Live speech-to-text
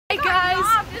Hey guys,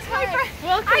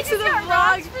 welcome to the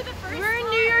vlog. We're in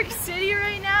New York City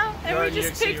right now, and we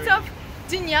just picked up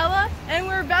Daniella, and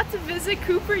we're about to visit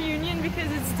Cooper Union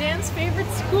because it's Dan's favorite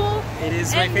school. It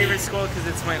is my favorite school because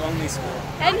it's my only school.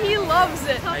 And he loves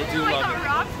it. I do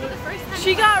love it.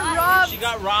 She got robbed. She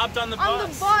got robbed on the bus. On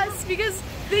the bus because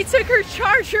they took her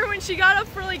charger when she got up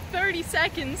for like 30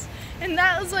 seconds. And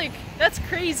that was like, that's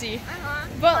crazy.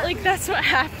 But like, that's what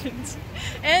happened.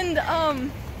 And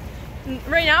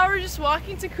right now we're just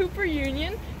walking to Cooper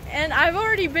Union, and I've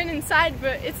already been inside,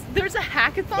 but there's a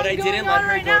hackathon going on right now. But I didn't let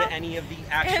her go to any of the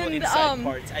actual inside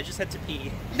parts. I just had to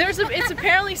pee. It's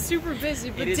apparently super busy,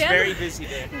 but it is very busy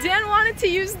there. Dan wanted to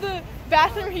use the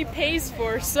bathroom he pays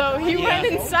for, so he went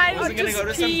inside and just peed. I was gonna go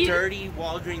to some dirty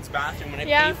Walgreens bathroom, and I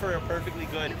pay for a perfectly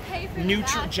good,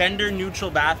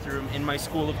 gender-neutral bathroom in my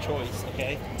school of choice.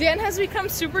 Okay. Dan has become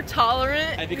super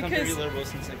tolerant. I've become very liberal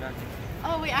since I got here.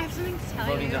 Oh wait, I have something to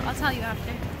tell you. I'll tell you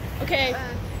after. Okay,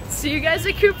 see you guys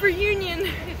at Cooper Union.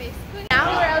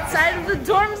 Now we're outside of the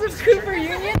dorms of Cooper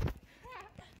Union.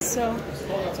 So,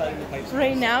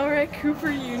 right now we're at Cooper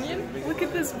Union. Look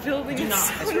at this building, it's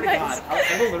so nice.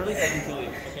 I will literally fucking kill you,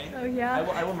 okay? Oh yeah?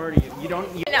 I will murder you. You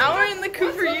don't... Now we're in the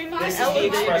Cooper Union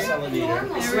elevator. Express elevator.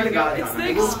 There we go. It's the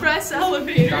express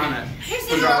elevator. There's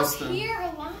no here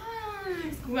a lot.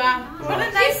 Wow. What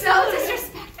a nice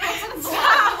disrespectful.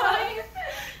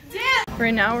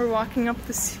 Right now we're walking up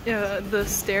the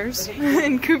stairs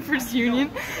in Cooper's Union.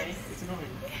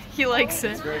 He likes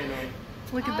it.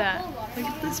 Look at that. Look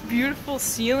at this beautiful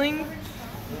ceiling.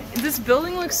 This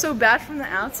building looks so bad from the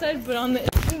outside, but on the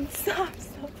inside,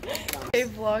 stop. Okay,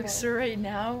 vlog. So right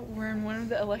now we're in one of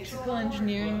the electrical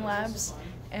engineering labs,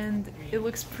 and it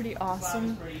looks pretty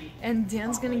awesome. And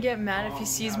Dan's gonna get mad if he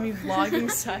sees me vlogging,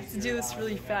 so I have to do this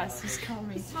really fast. He's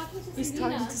coming. He's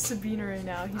talking to Sabina right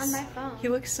now. On my phone. He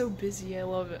looks so busy. I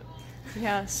love it.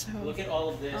 Yeah, so... Look at all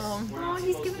of this. Oh,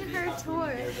 he's giving her a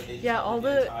tour. Yeah, all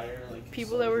the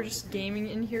people that were just gaming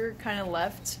in here kind of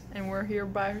left, and we're here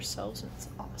by ourselves, and it's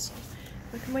awesome.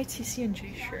 Look at my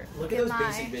TCNJ shirt. Look at those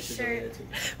basic bitches over there, too.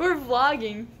 We're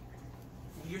vlogging.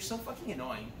 You're so fucking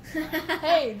annoying.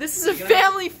 Hey, this is a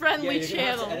family-friendly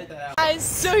channel. Guys,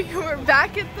 so we're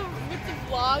back with the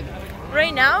vlog.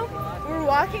 Right now, we're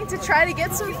walking to try to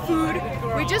get some food.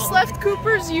 We just left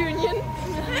Cooper's Union,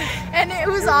 and it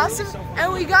was awesome.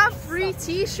 And we got free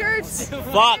t-shirts.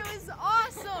 Fuck. It was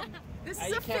awesome. This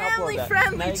is a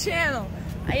family-friendly channel.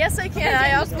 Yes, I can.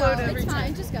 I upload every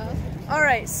time. Just go. All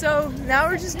right, so now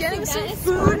we're just getting some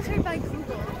food,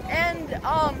 and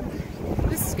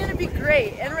this is gonna be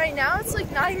great. And right now it's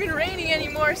like not even raining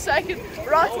anymore, so I can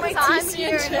rock my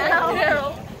TCNJ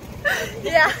apparel.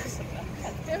 Yeah.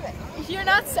 You're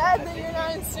not sad that you're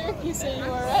not in Syracuse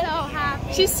anymore, right? So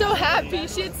happy. She's so happy.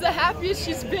 It's the happiest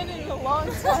she's been in a long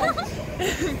time.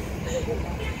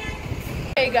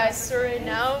 Hey guys, so right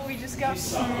now we just got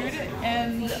food,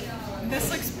 and this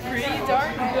looks pretty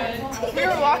darn good. We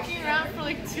were walking around for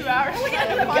like 2 hours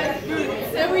trying to find food,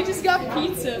 and we just got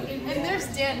pizza. And there's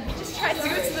Dan. He just tried to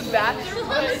go to the bathroom,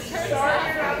 but it turns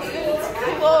out it's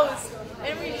closed.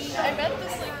 And I met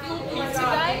this like cool pizza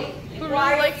guy who really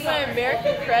liked my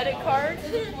American credit card,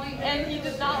 and he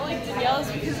did not like Daniella's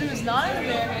because it was not in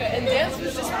America, and Dan's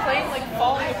was just plain like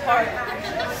falling apart.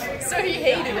 So he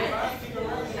hated it.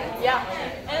 Yeah,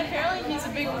 and apparently he's a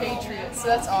big patriot, so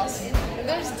that's awesome. And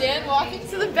there's Dan walking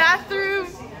to the bathroom.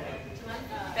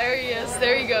 There he is.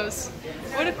 There he goes.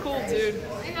 What a cool dude.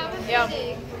 I have a Yeah.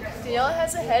 headache. Daniella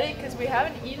has a headache because we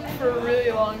haven't eaten for a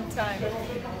really long time.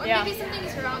 Or Yeah. maybe something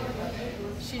is wrong with her.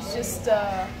 She's just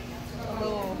a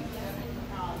little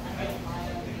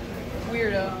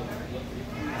weirdo.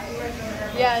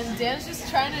 Yeah, and Dan's just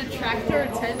trying to attract our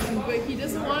attention, but he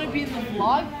doesn't want to be in the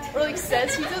vlog, or like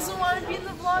says he doesn't want to be in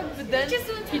the vlog, but then he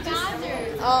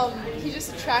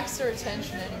just attracts our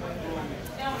attention anyway.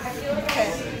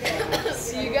 Okay,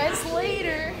 see you guys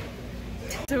later.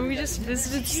 So we just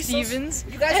visited Stevens.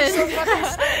 You guys are so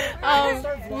fucking my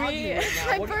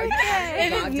birthday.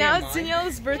 And now it's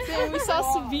Daniella's birthday, and we saw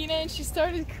Sabina, and she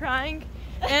started crying,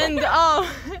 and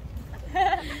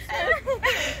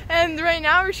and right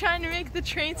now we're trying to make the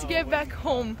train to get back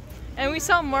home. And we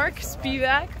saw Mark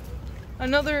Spivak,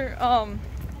 another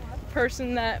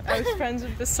person that I was friends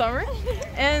with this summer,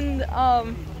 and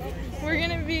we're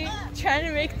gonna be trying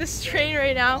to make this train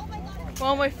right now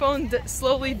while my phone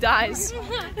slowly dies.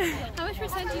 How much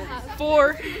percent do you have?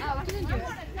 4. You can do it.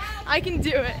 I can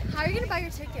do it. How are you gonna buy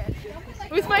your ticket?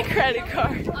 With my credit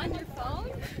card. On your phone?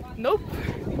 Nope.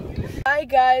 Hi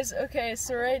guys, okay,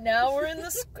 so right now we're in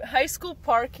this high school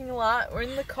parking lot. We're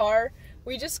in the car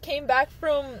we just came back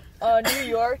from New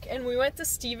York, and we went to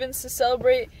Stevens to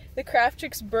celebrate the Craft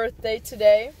Chick's birthday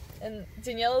today. And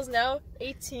Danielle is now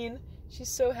 18. She's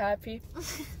so happy.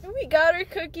 And we got her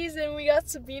cookies, and we got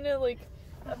Sabina like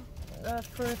a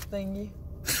fruit thingy.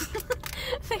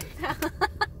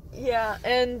 Yeah,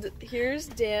 and here's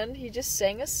Dan. He just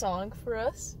sang a song for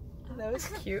us. That was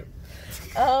cute.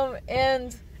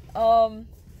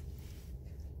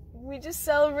 We just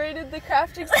celebrated the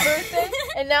Craft Chick's birthday,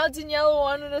 and now Daniela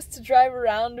wanted us to drive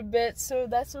around a bit, so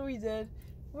that's what we did.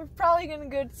 We're probably gonna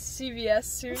go to CVS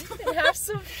soon and have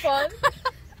some fun.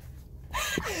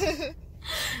 Dan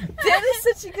is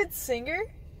such a good singer.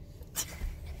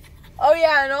 Oh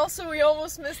yeah, and also we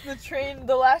almost missed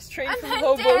the last train from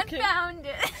Hoboken. Dan found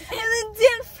it. And then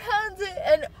Dan found it,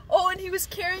 and he was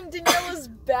carrying Daniela's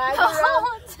bag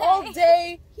around all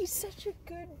day. He's such a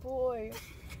good boy.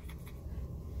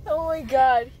 Oh my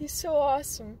god, he's so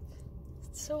awesome.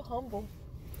 So humble.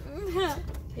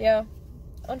 Yeah.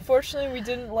 Unfortunately, we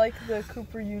didn't like the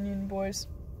Cooper Union boys.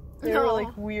 They were like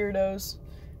weirdos.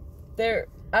 I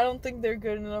don't think they're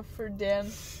good enough for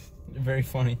Dan. They're very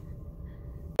funny.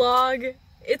 Vlog.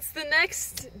 It's the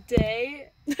next day.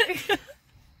 Here,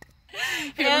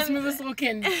 let's move this little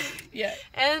kid. Yeah.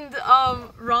 And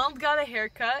Ronald got a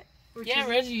haircut. Yeah,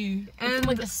 Reggie. And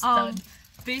like a stud.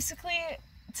 Basically,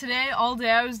 today all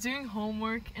day I was doing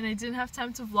homework and I didn't have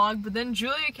time to vlog. But then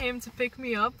Julia came to pick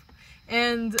me up,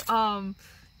 and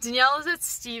Danielle is at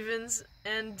Stevens,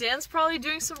 and Dan's probably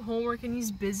doing some homework and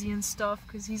he's busy and stuff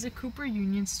because he's a Cooper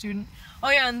Union student.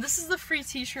 Oh yeah, and this is the free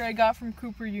t-shirt I got from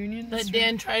Cooper Union. That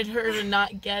Dan tried her to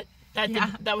not get.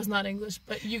 That was not English,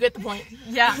 but you get the point.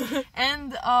 Yeah,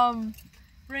 and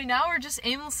right now we're just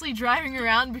aimlessly driving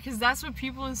around because that's what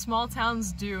people in small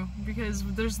towns do, because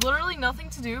there's literally nothing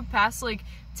to do past like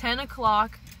 10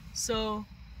 o'clock, so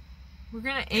we're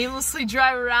gonna aimlessly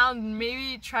drive around and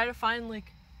maybe try to find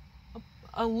like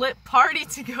a lit party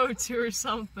to go to or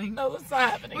something. No, that's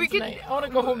not happening tonight. I want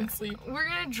to go home and sleep. We're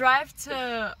gonna drive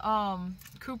to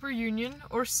Cooper Union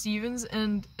or Stevens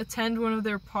and attend one of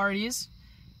their parties.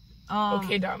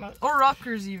 Okay, Dharma. Or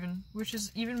Rutgers even, which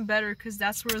is even better because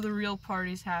that's where the real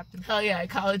parties happen. Hell yeah,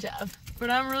 College Ave. But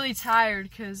I'm really tired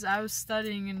because I was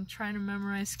studying and trying to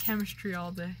memorize chemistry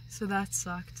all day, so that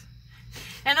sucked.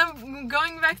 And I'm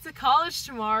going back to college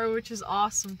tomorrow, which is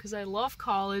awesome because I love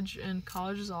college and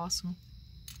college is awesome.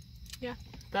 Yeah,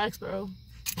 facts, bro.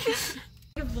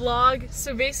 Vlog.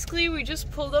 So basically we just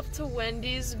pulled up to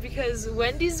Wendy's because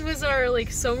Wendy's was our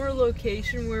like summer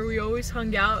location where we always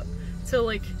hung out till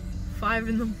like 5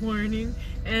 in the morning,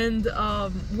 and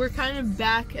we're kind of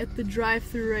back at the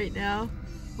drive-thru right now,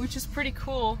 which is pretty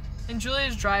cool. And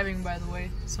Julia's driving, by the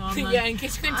way, so I'm yeah, in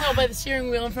case you couldn't tell by the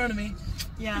steering wheel in front of me.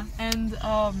 Yeah, and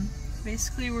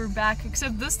basically we're back,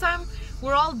 except this time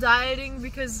we're all dieting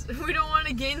because we don't want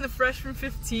to gain the freshman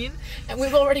 15. And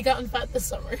we've already gotten fat this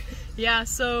summer. Yeah,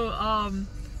 so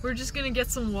we're just gonna get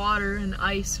some water and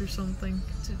ice or something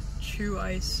to chew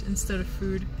ice instead of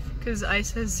food, because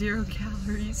ice has 0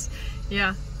 calories.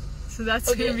 Yeah, so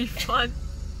that's gonna be fun.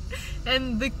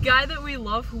 And the guy that we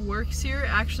love who works here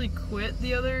actually quit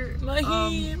the other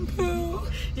poo.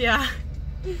 Yeah.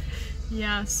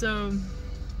 Yeah, so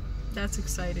that's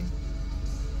exciting.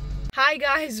 Hi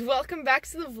guys, welcome back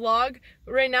to the vlog.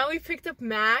 Right now we picked up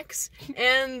Max,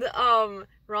 and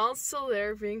Ronald's still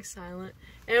there being silent,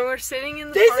 and we're sitting in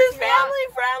the This parking is family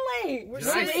lot. friendly. We're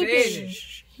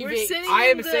sitting I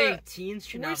in am the, saying teens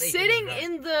should we're not sitting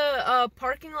in the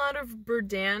parking lot of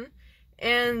Burdan,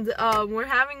 and we're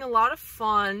having a lot of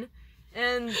fun,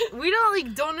 and we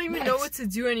don't even know what to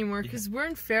do anymore because we're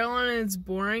in Fairlawn and it's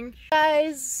boring.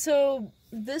 Guys, so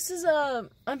this is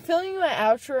I'm filming my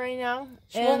outro right now.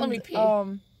 She won't let me pee.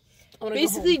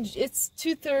 Basically it's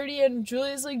 2:30 and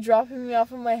Julia's like dropping me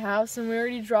off at my house, and we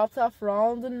already dropped off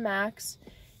Ronald and Max,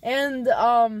 and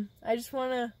I just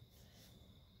want to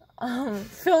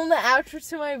film the outro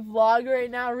to my vlog right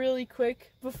now really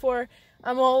quick before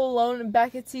I'm all alone and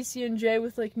back at TCNJ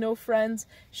with like no friends.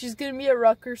 She's gonna be at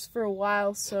Rutgers for a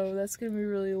while, so that's gonna be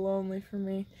really lonely for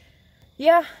me.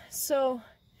 Yeah, so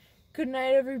good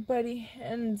night everybody,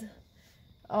 and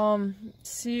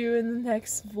see you in the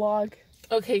next vlog.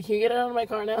 Okay, can you get out of my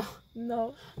car now?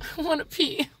 No. I want to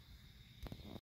pee.